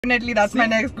Definitely, that's my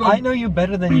next goal. I know you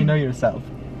better than you know yourself.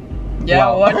 Yeah,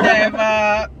 Wow.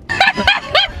 whatever.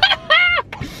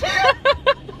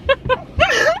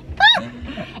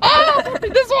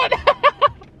 This one.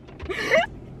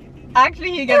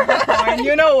 Actually, he gets the point.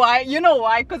 You know why? You know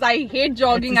why? Because I hate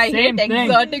jogging. I hate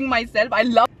exerting myself. I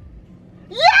love.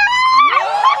 Yeah!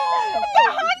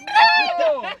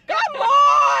 No! Come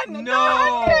on!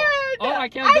 No! Oh, I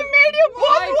can't. I made you both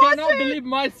I watch cannot it. believe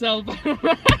myself.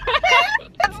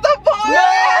 It's the ball! No!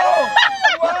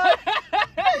 What?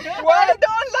 What? I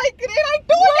don't like it. I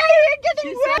told you I hate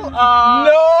getting wet.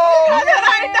 No! That's the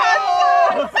right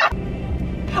answer.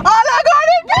 All I got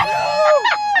it.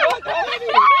 What? How many?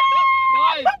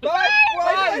 Five.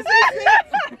 Why did I say six?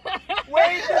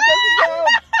 Wait, that doesn't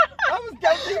count. I was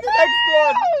counting the next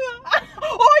one.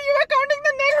 Oh, you were counting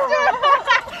the next one.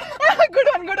 Good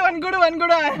one.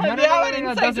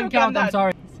 No, That doesn't count. I'm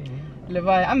sorry.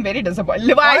 Levi, I'm very disappointed.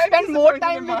 Levi, I spent more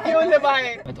time with you, Levi.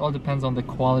 It all depends on the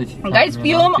quality. Guys, time,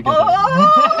 film. together.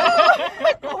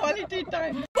 Oh, quality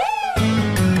time.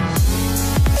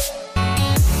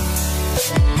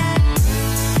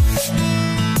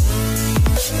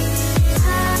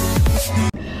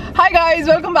 Hi guys,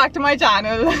 welcome back to my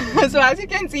channel. So as you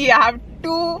can see, I have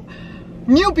two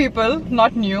new people,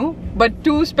 not new, but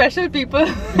two special people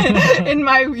in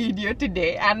my video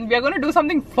today, and we are going to do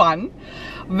something fun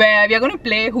where we are going to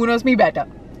play Who Knows Me Better.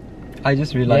 I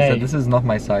just realized Yay. that this is not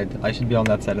my side. I should be on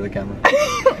that side of the camera.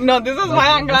 No, this is my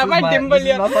angle. I have my dimple this is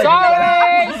here. not my Sorry,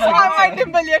 I dimple. have my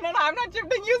dimple here. No, I'm not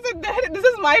shifting. You sit there. This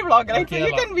is my vlog, right? Okay, so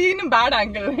you can be in a bad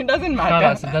angle. It doesn't matter.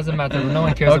 Khalas, it doesn't matter. No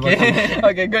one cares about you. Okay.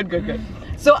 Okay, good.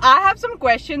 So I have some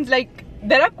questions. Like,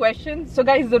 there are questions. So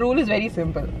guys, the rule is very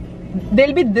simple.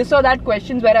 There'll be this or that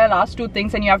questions where I'll ask two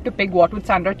things and you have to pick what would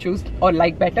Sandra choose or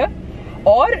like better.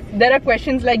 Or there are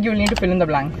questions like you'll need to fill in the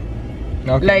blank.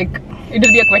 Okay. Like, it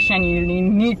will be a question you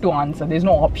need to answer. There's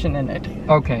no option in it.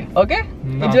 Okay. Okay?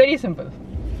 No. It's very simple.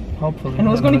 Hopefully. And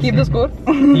who's going to keep the score?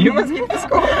 You must keep the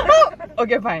score.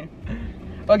 Okay,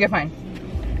 fine.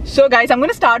 So guys, I'm going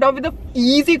to start off with an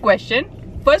easy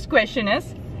question. First question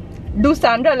is, do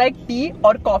Sandra like tea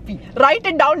or coffee? Write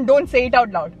it down, don't say it out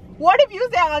loud. What if you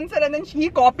say answer and then he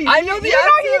copies? I know the You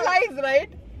know he answer. lies, right?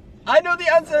 I know the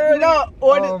answer already. No,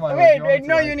 what Oh my wait, God, wait,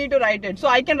 no, right. you need to write it. So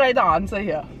I can write the answer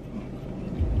here.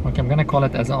 Okay, I'm gonna call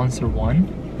it as answer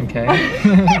 1. Okay.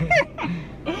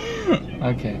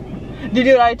 Okay. Did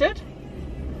you write it?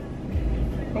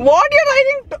 What you're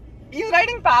writing? He's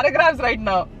writing paragraphs right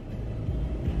now.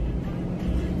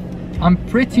 I'm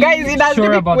pretty Guys, it has sure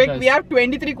to be about quick. this. We have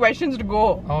 23 questions to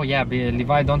go. Oh yeah,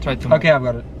 Levi, don't try too much. Okay, I've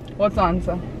got it. What's the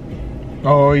answer?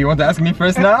 Oh, you want to ask me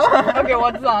first now? Okay,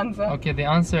 what's the answer? Okay, the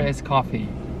answer is coffee.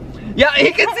 Yeah,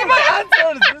 he can see my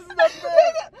answers. This is not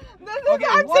fair. Okay,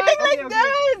 I'm what? sitting Okay, like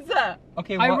okay. this.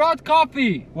 Okay, I wrote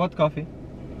coffee. What coffee?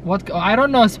 I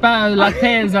don't know,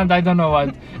 lattes and I don't know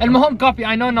what. المهم coffee,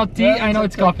 I know not tea, Yeah, I know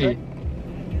it's it's coffee.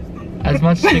 As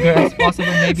much sugar as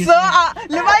possible, maybe. So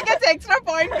Levi gets extra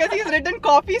point because he's written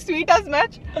coffee sweet as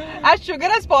much as sugar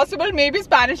as possible, maybe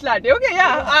Spanish latte. Okay,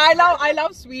 yeah, I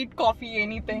love sweet coffee,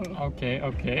 anything. Okay.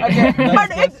 Okay,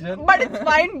 Next question. but it's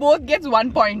fine. Both gets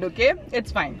 1 point. Okay,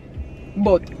 it's fine.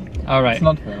 Both. Alright. It's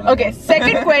not fair. Okay,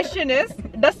 second question is,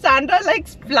 does Sandra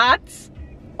likes flats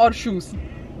or shoes?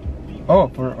 Oh,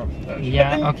 for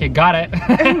Yeah, okay, got it.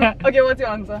 Okay, what's your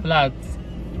answer? Flats.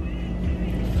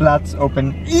 flats open.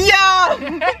 Yeah!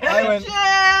 I win.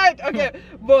 Shit! Okay,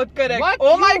 both correct. What?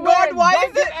 Oh my You god, win. why Don't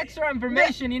is give it? extra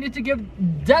information? You need to give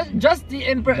just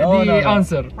the No, no.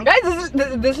 answer. Guys,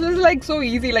 this is like so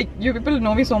easy. Like, you people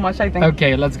know me so much, I think.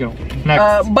 Okay, let's go.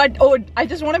 Next. But oh, I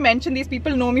just want to mention these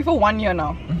people know me for 1 year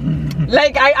now.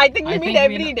 Like, I think we I meet think we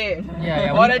every know- day.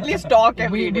 Yeah, Or at least talk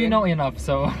every day. We know enough,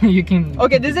 so you can.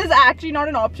 Okay, this is actually not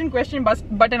an option question,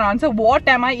 but an answer. What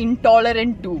am I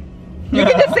intolerant to? You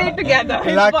can just say it together.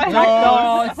 It's fine.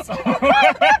 Lactose.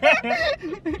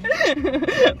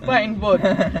 Fine, both.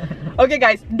 Okay,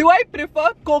 guys. Do I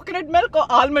prefer coconut milk or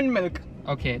almond milk?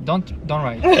 Okay, don't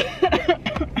write.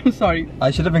 Sorry.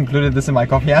 I should have included this in my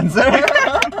coffee answer.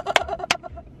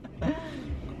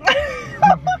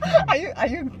 Are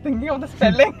you thinking of the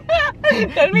spelling?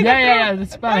 Tell me the truth. Yeah, the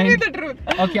spelling. Tell me the truth.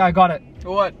 Okay, I got it.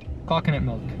 What? Coconut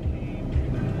milk.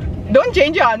 Don't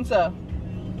change your answer.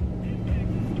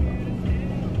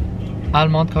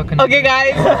 Almond coconut. Okay,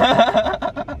 guys.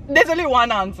 There's only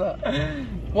one answer.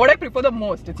 What I prefer the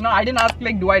most. It's not. I didn't ask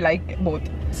like, do I like both?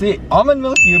 See, almond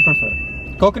milk you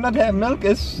prefer. Coconut hair milk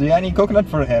is yani coconut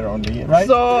for hair only, right?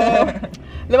 So,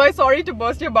 Levi, sorry to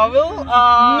burst your bubble.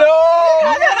 no!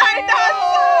 That's the right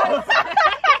answer.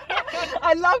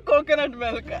 I love coconut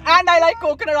milk. And I like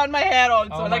coconut on my hair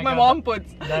also. Oh like my my God. mom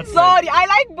puts. That's Sorry, I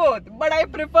like both. But I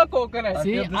prefer coconut.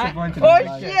 See, I feel disappointed. Oh in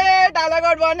my life. shit! I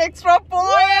got one extra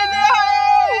point.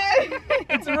 Yay!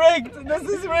 It's rigged. This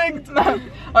is rigged.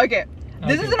 Okay.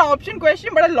 This is an option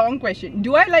question, but a long question.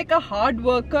 Do I like a hard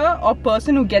worker or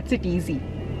person who gets it easy?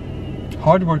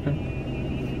 Hard worker.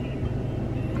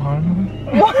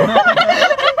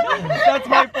 That's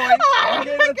my point.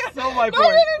 Okay, that's so my No,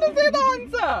 point. you need to say the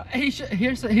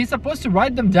answer. He's supposed to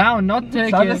write them down, not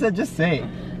take Sandra it. said just say.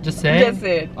 Just say. Just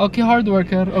say it. Okay, hard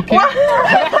worker. Okay.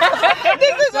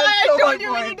 This is why I so my told you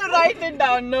we point. need to write it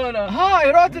down. No. Ah,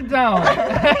 I wrote it down.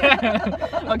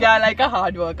 Okay, I like a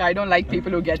hard work. I don't like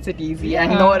people who gets it easy,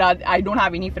 and I don't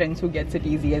have any friends who gets it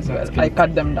easy as well. I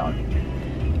cut them down.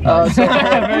 So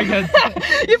Very good.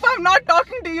 if I'm not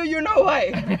talking to you, you know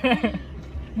why.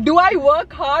 Do I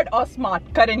work hard or smart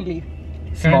currently?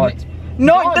 Smart.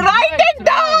 No, No, write it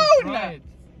down. right.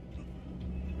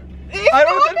 It's I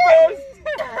wrote not it first.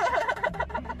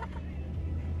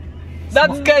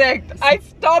 That's correct. I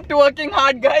stopped working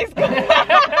hard, guys. He's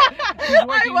I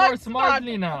working more work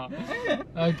smartly now.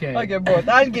 Okay. Okay, both.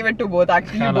 I'll give it to both.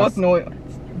 Actually, you both know.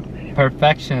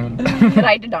 Perfection.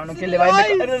 Write it down, okay?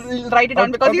 Write it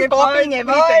down because he's copying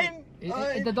everything.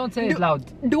 Don't say it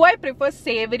loud. Do I prefer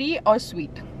savory or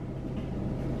sweet?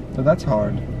 So that's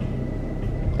hard.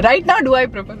 Right now, do I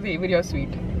prefer savory or sweet?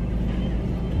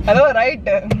 Hello, right?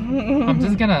 I'm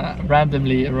just gonna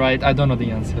randomly write. I don't know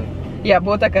the answer. Yeah,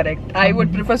 both are correct. I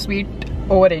would prefer sweet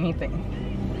over anything.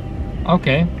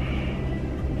 Okay.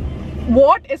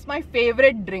 What is my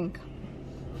favorite drink?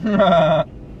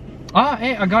 Ah,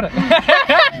 hey, I got it.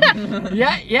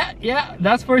 yeah.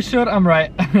 That's for sure. I'm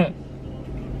right.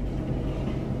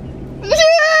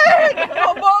 Shit!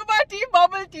 Boba tea,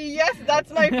 bubble tea. Yes,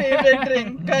 that's my favorite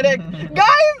drink. Correct.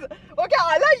 Guys, okay,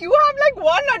 Ala, you have like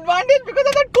one advantage because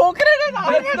of that coconut and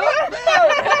almond.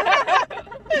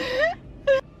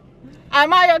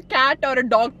 Am I a cat or a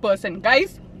dog person?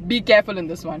 Guys, be careful in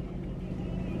this one.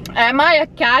 Am I a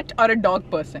cat or a dog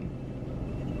person?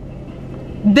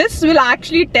 This will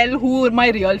actually tell who my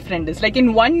real friend is. Like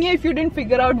in 1 year, if you didn't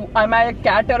figure out am I a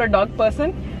cat or a dog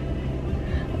person,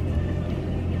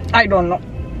 I don't know.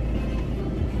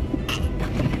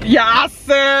 Yeah,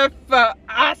 Asif!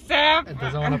 Asif! It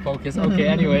doesn't want to focus. Okay,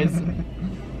 anyways.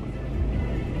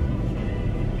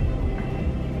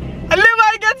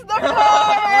 Levi gets the point!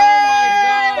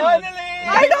 Finally!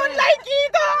 I don't like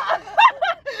either!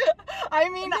 I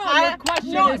mean, Your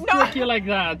question is tricky like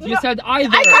that. You said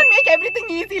either. I can't make everything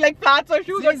easy like flats or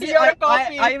shoes or tea or a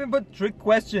coffee. I even put trick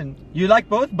question. You like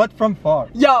both, but from far.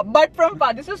 Yeah, but from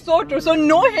far. This is so true. So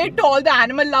no hate to all the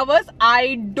animal lovers.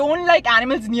 I don't like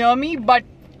animals near me, but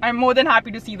I'm more than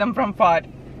happy to see them from far.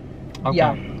 Okay.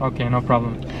 Yeah. Okay, no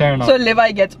problem. Fair enough. So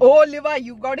Levi gets. Oh, Levi,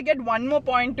 you got to get one more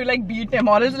point to like beat him,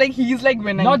 or else like he's like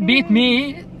winning. Not beat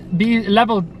me. Be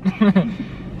leveled.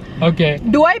 Okay.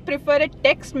 Do I prefer a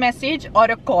text message or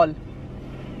a call?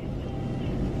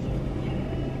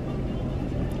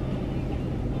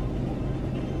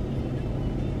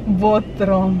 Both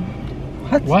wrong.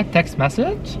 What? Text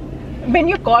message? When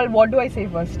you call, what do I say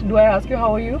first? Do I ask you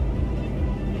how are you?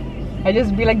 I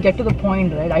just be like, get to the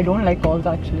point, right? I don't like calls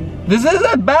actually. This is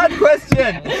a bad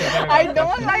question. I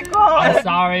don't like calls. I'm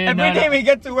sorry. Every day we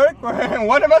get to work,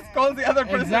 one of us calls the other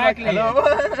person. Exactly. Like,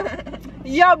 hello.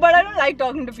 Yeah, but I don't like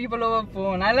talking to people over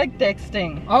phone. I like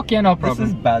texting. Okay, no problem. This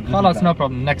is bad. This is Khalas, bad. no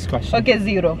problem. Next question. Okay,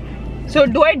 0. So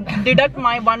do I deduct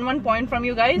my 1 point from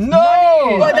you guys? No!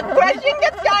 Oh, the question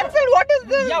gets cancelled. What is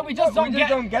this? Yeah, we just don't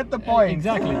don't get the point.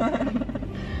 Exactly.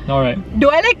 Alright. Do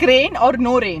I like rain or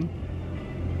no rain?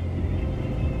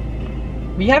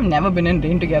 We have never been in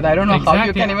rain together. I don't know how you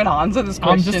Exactly. can even answer this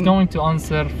question. I'm just going to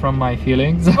answer from my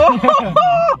feelings.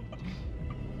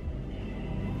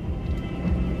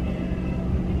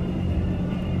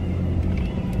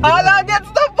 Allah gets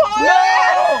the point!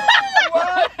 No!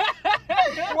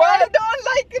 What? I don't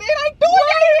like rain. I told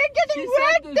you I hate getting She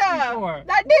said wet. this before.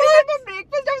 That day we went for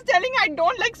breakfast, I was telling you I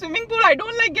don't like swimming pool. I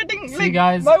don't like getting See, like.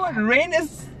 guys. But what, rain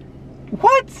is...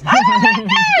 What?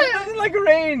 It doesn't like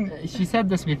rain. She said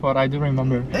this before. I do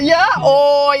remember. Yeah.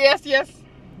 Oh yes, yes.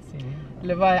 See?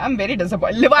 Levi, I'm very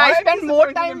disappointed. Levi, I I'm spend more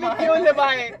disappointed time in with you,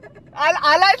 Levi.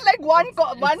 Allah is like 1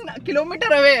 kilometer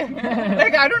away.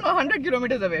 Like I don't know, 100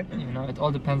 kilometers away. You know, it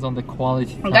all depends on the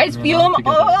quality. Time, Guys, you know, film.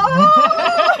 together.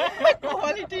 Oh,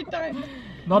 quality time.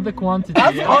 Not the quantity.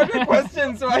 Ask yeah. harder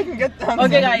questions so I can get the answer.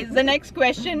 Okay, guys. The next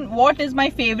question: what is my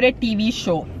favorite TV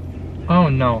show? Oh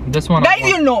no, this one. Guys,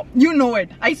 you know it.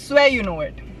 I swear you know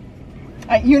it.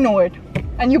 You know it,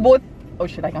 and you both. Oh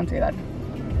shit! I can't say that.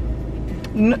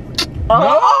 No.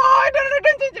 Oh,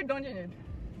 don't change it. Don't change it.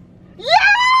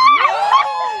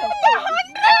 Yeah! The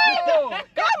 100! No!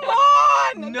 Come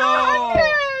on! No! The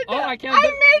 100! Oh, I can't. I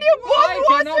made you both I watch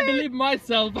cannot it. believe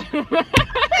myself.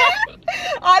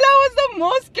 Ala was the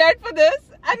most scared for this,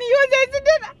 and he was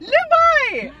hesitant.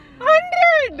 Levi!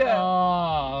 100!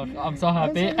 Oh, I'm so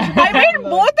happy. I made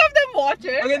both of them watch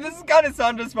it. Okay, this is kind of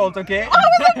Sandra's fault, okay? How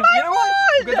was it my You know what?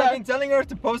 fault? Because I've been telling her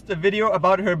to post a video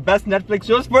about her best Netflix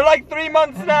shows for like 3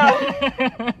 months now.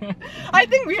 I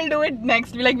think we'll do it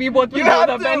next. We both will You do have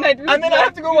the to, Ben and then I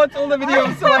have to go watch all the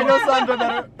videos so I know Sandra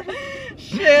better.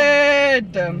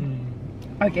 Shit.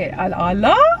 Okay,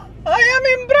 Allah. I am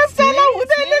impressed. See? Allah, who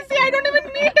the hell is he? I don't even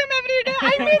meet him every day.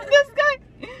 I meet this guy.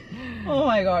 Oh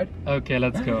my god. Okay,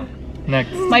 let's go.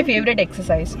 Next. My favorite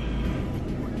exercise.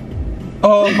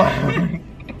 Oh my.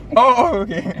 Oh,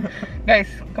 okay. Guys,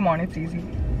 come on, it's easy.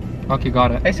 Okay,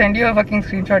 got it. I send you a fucking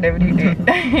screenshot every day.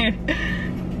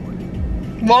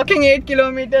 Walking 8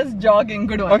 kilometers, jogging,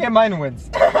 good one. Okay, mine wins.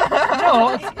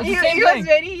 No, it's the He same was thing.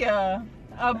 very,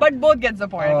 but both gets the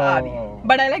point. Oh. Adi.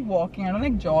 But I like walking, I don't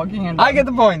like jogging. And I get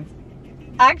the point.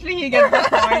 Actually, he gets the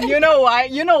point. You know why?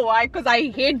 Because I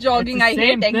hate jogging, It's the I hate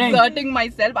same thing. exerting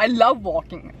myself. I love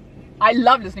walking. I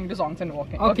love listening to songs and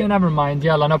walking. Okay, never mind.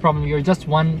 Yeah, no problem. You're just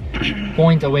 1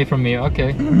 point away from me.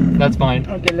 Okay, that's fine.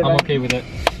 Okay, I'm okay with it.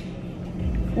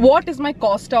 What is my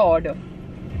Costa order?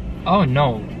 Oh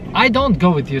no, I don't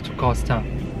go with you to Costa.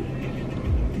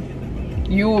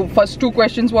 You first 2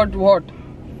 questions. What?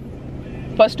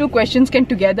 First 2 questions can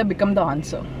together become the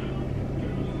answer.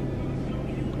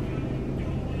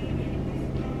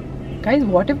 Guys,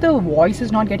 what if the voice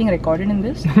is not getting recorded in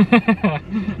this? I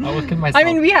will kill myself. I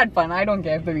mean, we had fun. I don't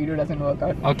care if the video doesn't work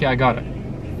out. Okay, I got it.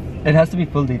 It has to be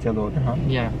full detailed order, huh?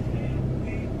 Yeah.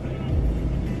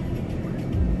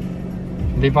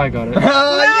 Levi got it. I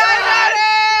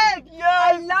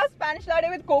love Spanish latte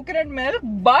with coconut milk,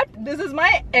 but this is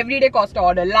my everyday Costa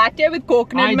order. Latte with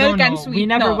coconut I milk don't and know. sweetener. We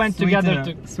never went together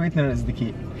to. Sweetener is the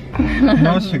key.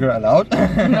 No sugar allowed.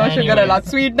 No sugar Anyways. allowed.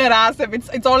 Sweetener, acid.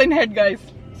 It's all in head, guys.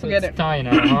 So Forget it's it. tie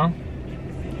now, huh?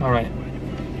 Alright.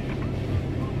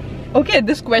 Okay,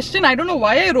 this question, I don't know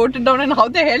why I wrote it down and how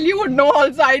the hell you would know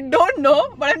also. I don't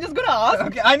know, but I'm just gonna ask.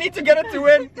 Okay, I need to get it to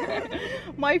win.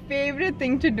 My favorite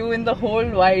thing to do in the whole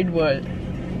wide world.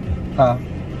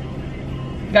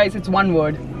 Guys, it's one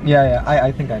word. Yeah,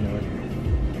 I think I know it.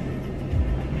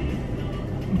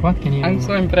 What can you? I'm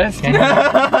so impressed. Can you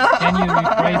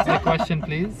rephrase the question,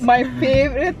 please? My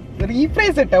favorite,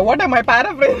 rephrase it. What am I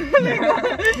paraphrasing?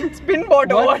 Spin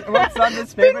bot or what? What's Sandra's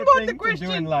Spin favorite bot thing the to do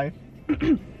question. in life?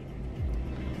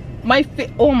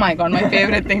 Oh my god, my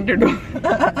favorite thing to do.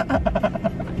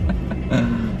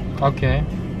 Okay.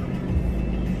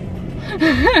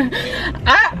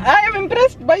 I am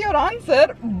impressed by your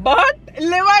answer, but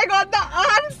Levi got the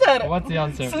answer. What's the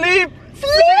answer? Sleep!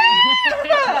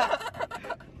 Sleep!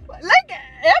 Like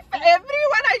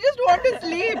everyone, I just want to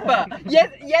sleep. Yes,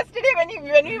 yesterday when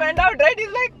we went out, right?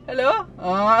 He's like, hello.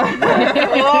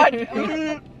 What?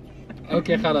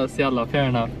 Okay, khalas, yalla, fair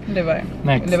enough. Levi.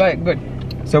 Next. Levi, good.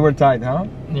 So we're tied, huh?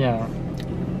 Yeah.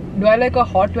 Do I like a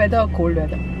hot weather or cold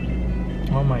weather?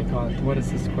 Oh my god, what is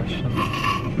this question?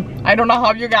 I don't know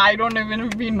how you guys. I don't even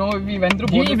if we know if we went through.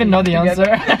 Do you both even of know these the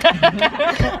together.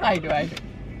 answer? I do.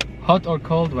 Hot or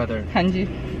cold weather? Hanji.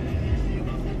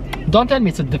 Don't tell me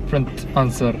it's a different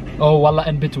answer. Oh, wallah,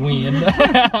 in between.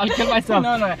 I'll kill myself.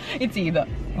 No, it's either.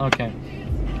 Okay.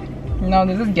 Now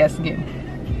this is guess game.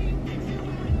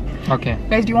 Okay.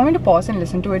 Guys, do you want me to pause and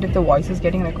listen to it if the voice is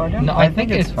getting recorded? No, I I think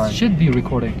think it's it fine. should be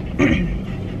recording.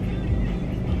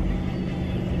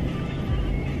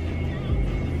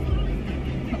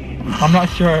 I'm not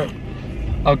sure.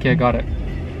 Okay, got it.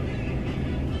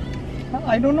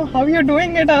 I don't know how you're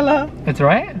doing it, Allah. It's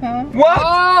right? What?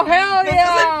 Oh, hell This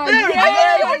yeah! isn't fair.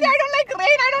 I don't like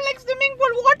rain. I don't like swimming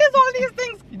pool. What is all these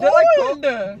things? You don't like cold?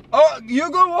 Oh, you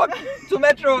go walk to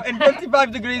metro in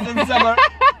 55 degrees in summer.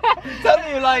 Tell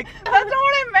me you like. That's not what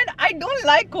I meant. I don't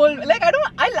like cold. Like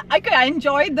I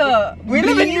enjoy the. We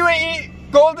live in breeze. UAE.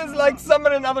 Cold is like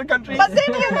summer in other countries. But then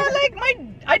you know, like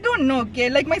I don't know. Okay,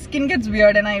 like my skin gets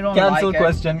weird and I don't Cancel like it.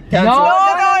 question. No. Cancel. No.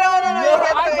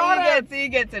 I got He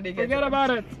gets it. Forget about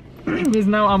it. Because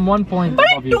now I'm 1 point But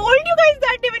I above told you guys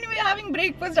that day when we were having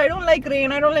breakfast. I don't like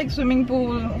rain. I don't like swimming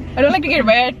pool. I don't like to get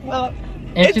wet.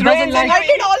 If she doesn't rains like, I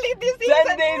did all these things.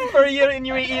 10 days per year in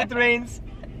UAE it rains.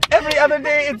 Every other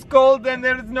day it's cold and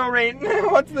there is no rain.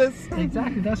 What's this?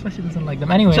 exactly, that's why she doesn't like them.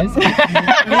 Anyways. I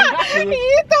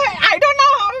don't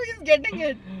know how he's getting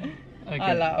it.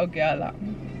 Okay. Allah.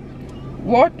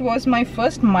 What was my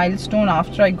first milestone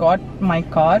after I got my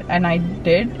car and I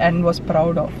did and was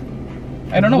proud of?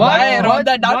 I don't know What? why I wrote What?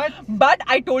 that down. What? But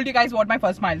I told you guys what my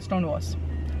first milestone was.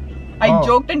 I Oh.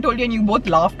 joked and told you, and you both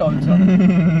laughed also.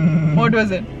 What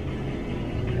was it?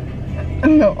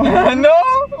 No. No!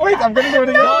 Wait, I'm gonna do it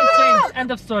again. Don't change.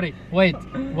 End of story. Wait.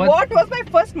 What was my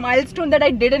first milestone that I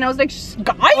did? And I was like,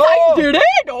 guys, Oh. I did it!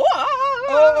 Oh,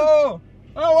 Oh!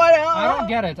 what? I don't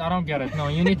get it. I don't get it. No,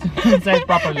 you need to say it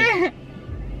properly.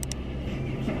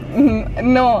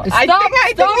 No, I think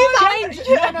Stop.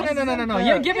 No.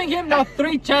 You're giving him now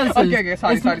 3 chances. Okay,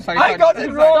 sorry. I got it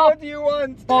wrong. Stop. What do you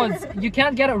want? Pause. You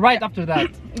can't get it right after that.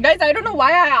 Guys, I don't know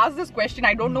why I asked this question.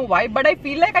 I don't know why, but I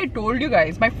feel like I told you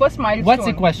guys my first milestone. What's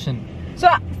the question? So,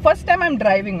 first time I'm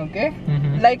driving, okay?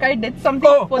 Mhm. Like I did something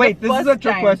Oh, for wait, the this first is a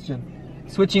trick time. question.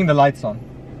 Switching the lights on.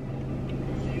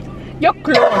 You're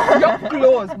close. You're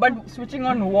close, but switching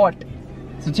on what?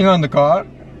 Switching on the car.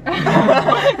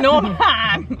 No,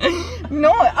 man.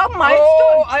 No, a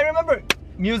milestone. Oh, I remember.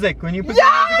 Music, when you put the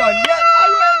music on. Yes,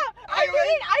 I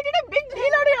win. I did a big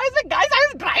deal out of it. I was like, guys, I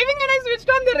was driving and I switched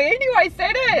on the radio. I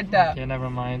said it. Okay, never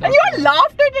mind. And you all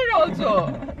laughed at it also.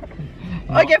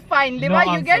 No. Okay, fine. Liva,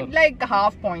 No you get answer. like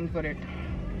half point for it.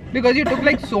 Because you took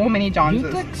like so many You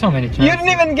chances. took so many chances. You didn't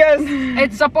even guess.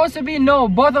 It's supposed to be no.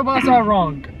 Both of us are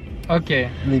wrong. Okay.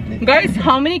 Leave. Guys,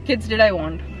 how many kids did I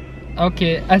want?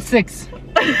 Okay. A 6.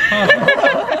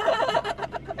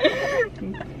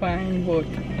 Fine, both.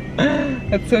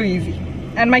 That's so easy.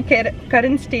 And my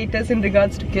current status in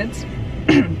regards to kids?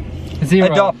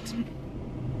 0. Adopt.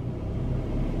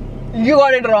 You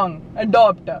got it wrong.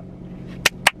 Adopt. I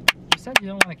You said you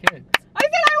don't want a kid. said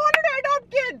I wanted to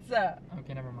adopt kids.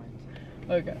 Okay, never mind.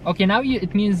 Okay. Okay, now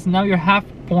it means now you're half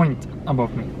point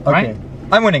above me, Okay. right?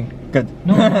 I'm winning. Good.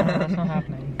 No, that's not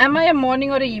happening. Am I a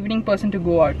morning or a evening person to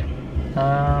go out?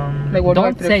 Like what do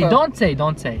I Don't say, prefer?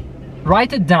 don't say.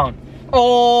 Write it down.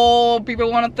 Oh,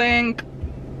 people want to think.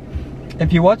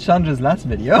 If you watch Sandra's last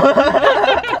video.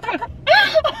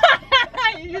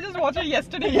 You just watched it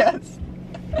yesterday. Yes.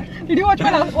 Did you watch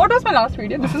my last? What was my last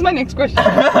video? This is my next question.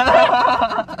 Did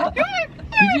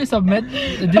you submit?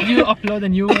 Did you upload a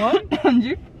new one?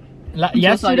 Anju?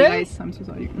 Yesterday? I'm so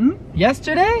sorry.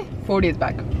 Yesterday? 4 days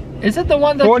back. Is it the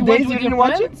one that 4 you days went you with your didn't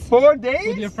watch it? friends? 4 days?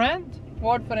 With your friend?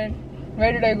 What friend?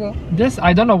 Where did I go? This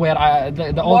I don't know where.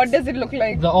 The old. What does it look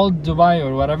like? The old Dubai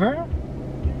or whatever.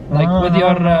 Like with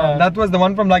your. That was the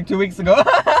one from like 2 weeks ago.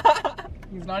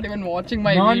 He's not even watching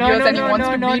my no, videos and he wants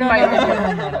to be in my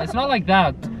videos. no. It's not like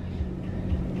that.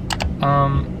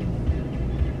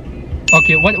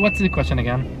 Okay, what's the question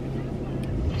again?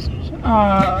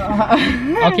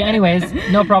 Okay, anyways,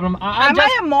 no problem. Am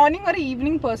I a morning or an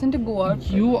evening person to go out?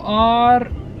 You are.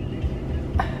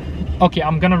 Okay,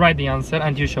 I'm gonna write the answer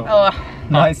and you show.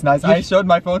 Nice. I showed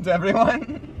my phone to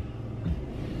everyone.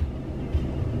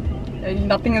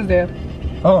 Nothing is there.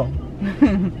 Oh.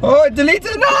 Oh, it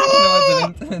deleted? No,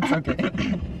 it didn't. It's okay.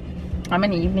 I'm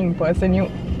an evening person, you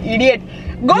idiot.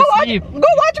 Go You watch sleep.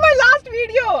 my last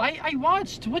video. I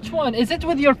watched. Which one? Is it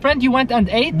with your friend you went and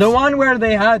ate? The one where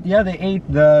they ate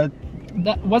the...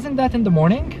 Wasn't that in the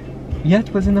morning? Yeah,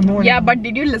 it was in the morning. Yeah, but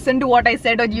did you listen to what I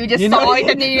said or you just You saw know- it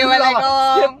and you were like,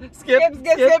 oh, skip.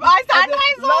 I saw the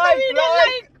video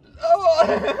like. Oh.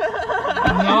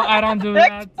 No, I don't do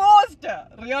that. Exposed!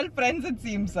 Real friends it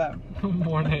seems.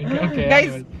 Morning. Okay.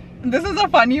 Guys, anyways. this is a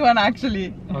funny one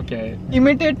actually. Okay.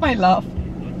 Imitate my laugh.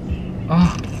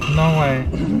 Oh, no way.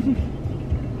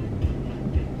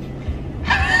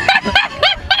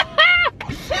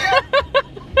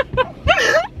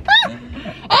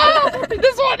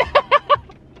 This one!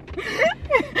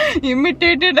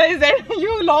 Imitated, I said,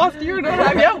 you lost, you don't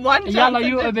have, you have one chance. Yalla,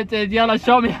 you imitate. Yalla,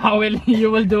 show me how you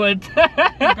will do it.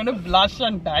 I'm gonna blush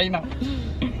and die now.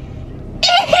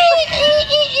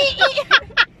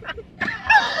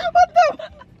 What the?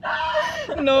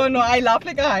 No, I laugh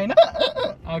like a hyena.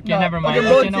 Okay, No. never mind. Okay,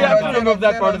 Okay, both no, you have my to bad. remove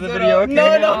that part of the video, okay?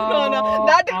 No. No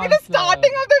That will be the answer.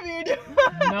 starting of the video.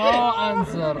 No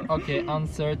answer. Okay,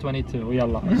 answer 22.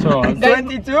 Yalla, show us.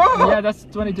 22? Yeah, that's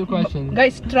 22 questions.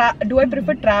 Guys, do I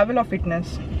prefer travel or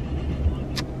fitness?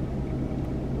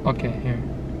 Okay, here.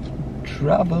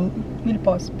 Trouble. We'll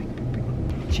pause.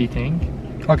 Cheating.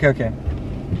 Okay.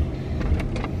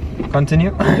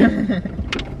 Continue.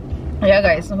 Yeah,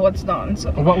 guys, what's the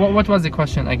answer? What was the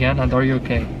question again? And are you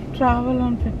okay? Travel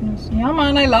and fitness. Yeah,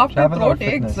 man, I laughed at Travel or throat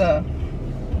aches. fitness?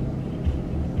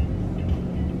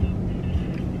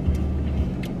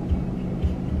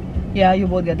 Yeah, you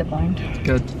both get the point.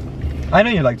 Good. I know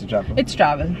you like to travel. It's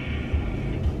travel.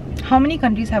 How many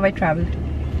countries have I traveled?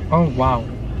 Oh wow.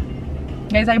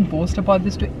 Guys, I boast about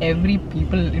this to every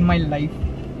people in my life.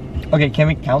 Okay, can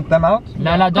we count them out?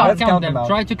 No, don't Let's count them. out.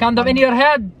 Try to count them in your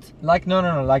head. Like, no,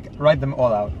 like, write them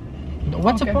all out.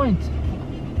 What's the Okay. point?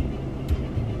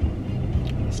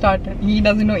 Start. He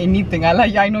doesn't know anything.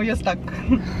 I know you're stuck.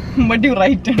 But you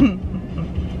write.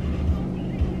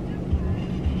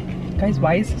 Guys,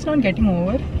 why is this not getting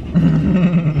over?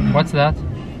 What's that?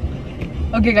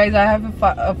 Okay, guys, I have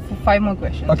 5 more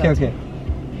questions. Okay, That's okay.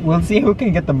 We'll see who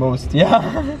can get the most.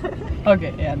 Yeah.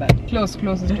 Okay, yeah, that. Closest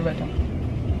to better.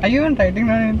 Are you even writing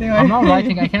or anything? I'm not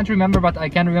writing. I can't remember, but I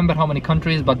can remember how many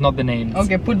countries, but not the names.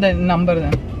 Okay, put the number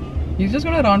then. He's just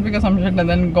gonna round figure some shit and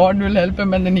then God will help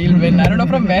him and then he'll win. I don't know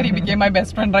from where he became my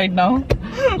best friend right now.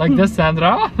 Like this,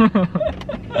 Sandra.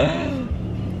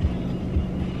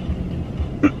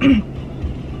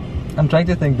 I'm trying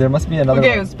to think. There must be another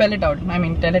Okay, one. spell it out. I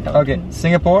mean, tell it out. Okay,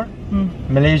 Singapore, Hmm.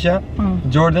 Malaysia, Hmm.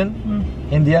 Jordan, Hmm.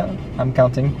 India. I'm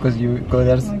counting because you go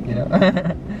there, you know.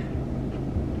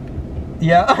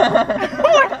 Yeah.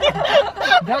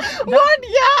 What?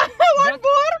 Yeah. What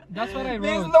more? That's what I These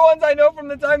are wrote. the ones I know from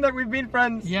the time that we've been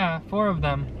friends. Yeah, 4 of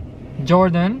them.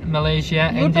 Jordan, Malaysia,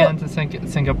 You India, don't- and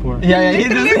Singapore. Yeah, he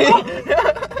Literally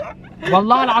just.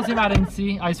 Wallah al-azim I didn't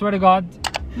see. I swear to God.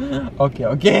 Okay,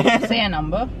 okay. Say a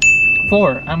number.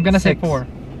 4. I'm gonna say 6. 4.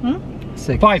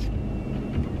 6. 5.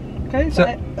 Guys, So-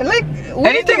 like, wait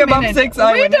Anything a above minute. 6,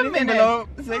 I Wait win. a Anything minute. below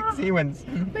 6, he wins.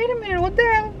 Wait a minute. What the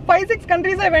hell? 5-6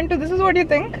 countries I went to. This is what you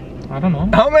think? I don't know.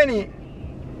 How many?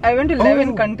 I went to 11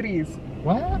 Oh. countries.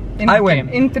 What? In, I win.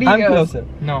 In 3 I'm years. closer.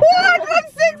 No. What?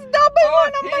 What's 6 double Oh,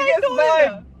 one number he I gets told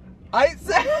 5. you? I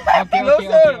said Okay,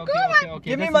 closer. okay.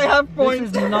 Give me This my is- half point.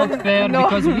 This is not fair No.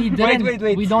 because we didn't.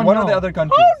 Wait. We don't What know. are the other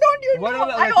countries? How don't you What know? are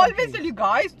the I other always countries? tell you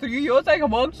guys, 3 years I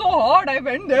worked so hard. I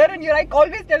went there and you like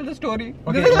always tell the story.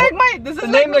 Okay, This is well, like my. This is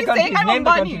Name like the me countries. saying I'm Name the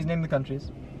Ambani. countries. Name the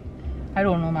countries. I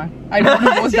don't know, man. I don't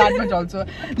know both that much also.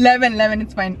 11,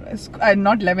 it's fine.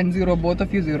 Not 11, 0. Both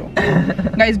of you 0.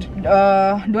 Guys, do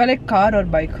I like car or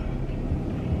bike?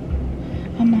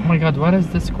 Oh my God, what is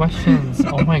this questions?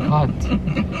 Oh my God.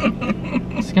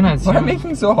 It's gonna Why are you assume.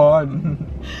 making so hard?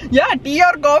 Yeah, tea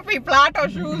or coffee, flat or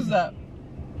shoes.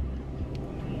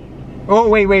 Oh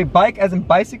wait. Bike as in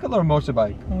bicycle or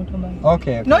motorbike? Motorbike.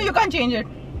 Okay. No, you can't change it.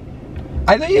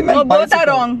 I thought you meant No, both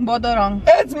bicycle. are wrong. Both are wrong.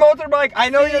 It's motorbike. I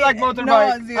know you like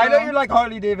motorbike. No, 0. I know you like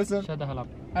Harley Davidson. Shut the hell up.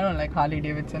 I don't like Harley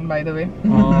Davidson, by the way.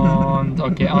 And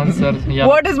okay, answer. Yeah.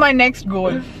 What is my next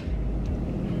goal?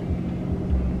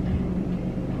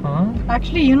 Huh?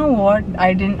 Actually, you know what?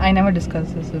 I never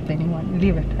discussed this with anyone.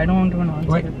 Leave it. I don't want to answer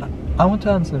Wait, it. I want to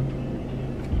answer.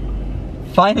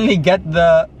 Finally get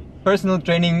the personal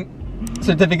training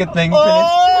certificate thing finished.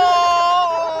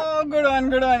 Oh, good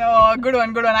one. Oh, good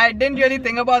one. I didn't really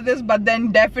think about this, but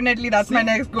then definitely that's my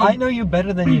next goal. I know you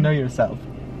better than you know yourself.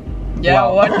 Yeah,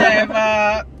 Wow.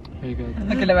 whatever. Very good.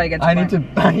 Okay, Levi gets I need to.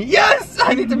 Yes!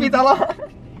 I need to beat Allah.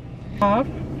 half,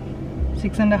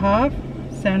 6.5,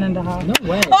 7.5. No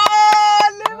way. Oh,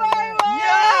 Levi!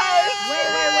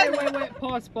 Wait.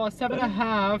 Pause.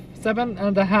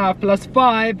 7.5 plus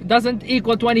 5 doesn't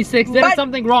equal 26. There is But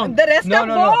something wrong. The rest are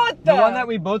both. The one that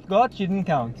we both got, she didn't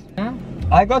count. Huh?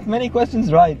 I got many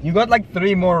questions right. You got like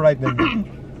 3 more right than me.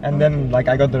 And then like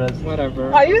I got the rest.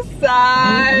 Whatever. Are you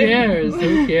sad?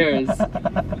 Who cares?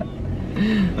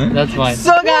 That's fine.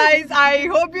 So guys, I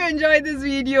hope you enjoyed this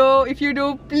video. If you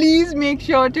do, please make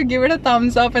sure to give it a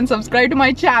thumbs up and subscribe to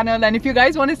my channel. And if you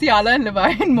guys want to see Ala and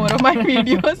Levi in more of my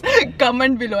videos,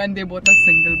 comment below. And they both are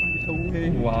single, by the way.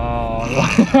 Wow.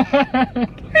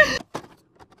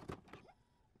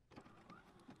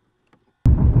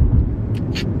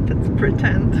 Let's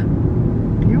pretend.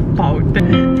 You pouted.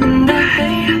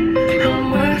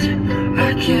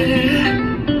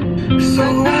 So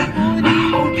I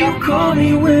hope you call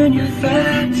me when you're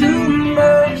fed too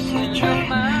much to drink,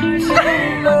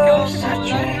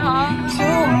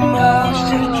 too much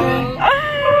to drink.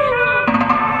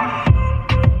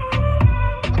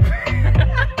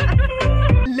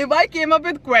 Levi came up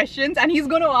with questions and he's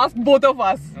gonna ask both of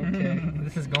us. Okay,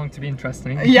 this is going to be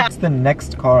interesting. Yeah. What's the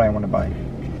next car I want to buy?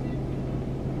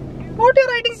 What are you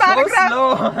writing paragraph?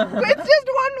 So slow. It's just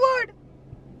one word.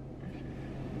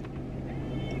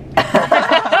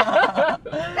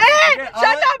 Hey,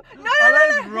 shut up! No. Allah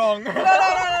is wrong.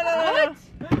 No.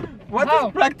 What How?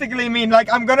 does practically mean?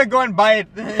 Like I'm gonna go and buy it.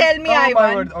 Tell me Oh, I my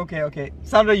won. word. Okay.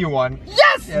 Sandra, you won.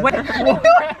 Yes! Yes. Wait, do you know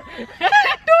that?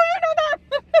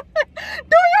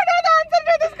 Do you know the answer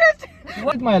to this question?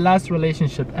 What did my last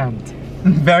relationship end?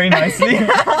 Very nicely.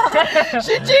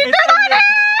 She cheated on him!